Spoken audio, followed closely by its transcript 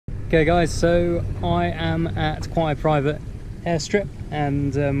Okay guys, so I am at quite a private airstrip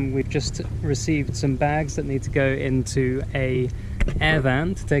and we've just received some bags that need to go into a air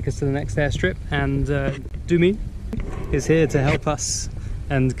van to take us to the next airstrip, and Dumi is here to help us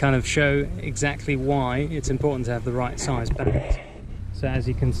and kind of show exactly why it's important to have the right size bags. So as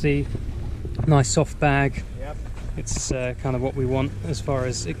you can see, nice soft bag. Yep. It's kind of what we want, as far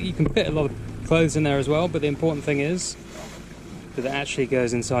as you can fit a lot of clothes in there as well, but the important thing is that it actually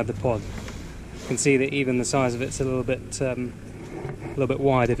goes inside the pod. You can see that even the size of it's a little bit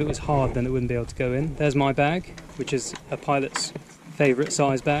wide. If it was hard, then it wouldn't be able to go in. There's my bag, which is a pilot's favourite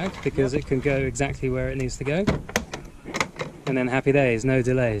size bag because it can go exactly where it needs to go. And then happy days, no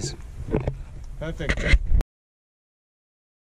delays. Perfect.